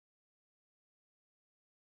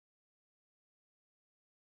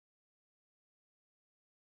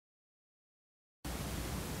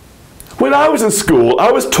When I was in school,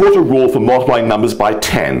 I was taught a rule for multiplying numbers by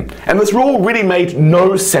 10, and this rule really made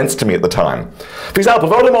no sense to me at the time. For example,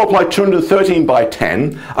 if I were to multiply 213 by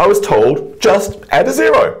 10, I was told, just add a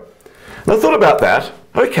 0. And I thought about that.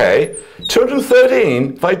 Okay,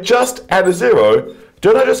 213, if I just add a 0,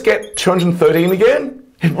 don't I just get 213 again?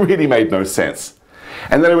 It really made no sense.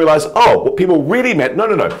 And then I realized, oh, what people really meant,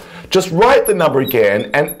 no. Just write the number again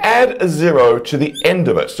and add a 0 to the end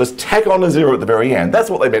of it. Just tack on a 0 at the very end. That's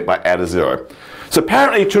what they meant by add a 0. So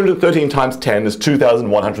apparently 213 times 10 is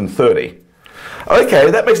 2,130. Okay,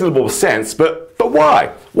 that makes a little more sense, but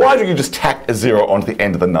why? Why do you just tack a 0 onto the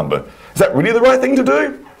end of the number? Is that really the right thing to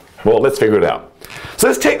do? Well, let's figure it out. So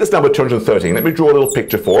let's take this number 213. Let me draw a little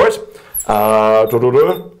picture for it.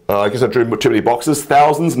 I guess I drew too many boxes.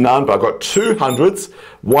 Thousands, none, but I've got 2 hundreds,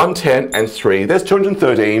 1 10, and 3. There's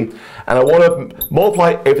 213, and I want to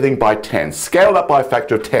multiply everything by 10. Scale up by a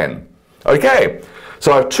factor of 10. Okay,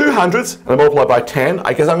 so I have 2 hundreds, and I multiply by 10.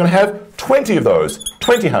 I guess I'm going to have 20 of those,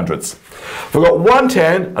 20 hundreds. If I've got 1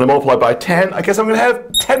 10, and I multiply by 10, I guess I'm going to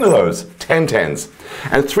have 10 of those, 10 tens.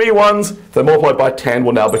 And 3 ones that multiplied by 10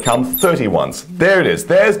 will now become 30 ones. There it is.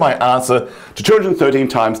 There's my answer to 213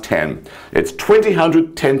 times 10. It's 20,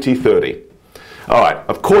 100, 10, 30. All right,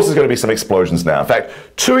 of course there's going to be some explosions now. In fact,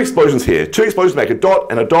 2 explosions here. 2 explosions make a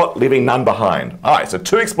dot and a dot, leaving none behind. All right, so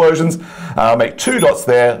 2 explosions make 2 dots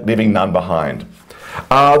there, leaving none behind.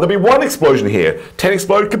 There'll be 1 explosion here. 10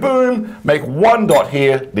 explode, kaboom, make 1 dot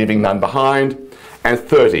here, leaving none behind. And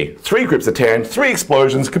 30. 3 groups of 10, 3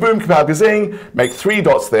 explosions, kaboom, kapow, gazing, make 3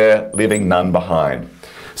 dots there, leaving none behind.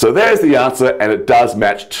 So there's the answer, and it does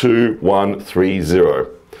match 2, 1, 3, 0.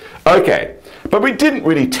 Okay, but we didn't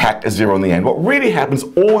really tack a 0 in the end. What really happens,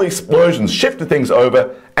 all the explosions shifted things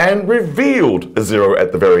over and revealed a 0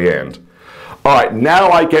 at the very end. All right,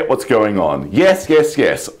 now I get what's going on. Yes.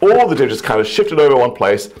 All the digits kind of shifted over one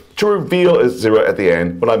place to reveal a 0 at the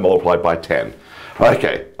end when I multiplied by 10.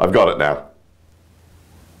 Okay, I've got it now.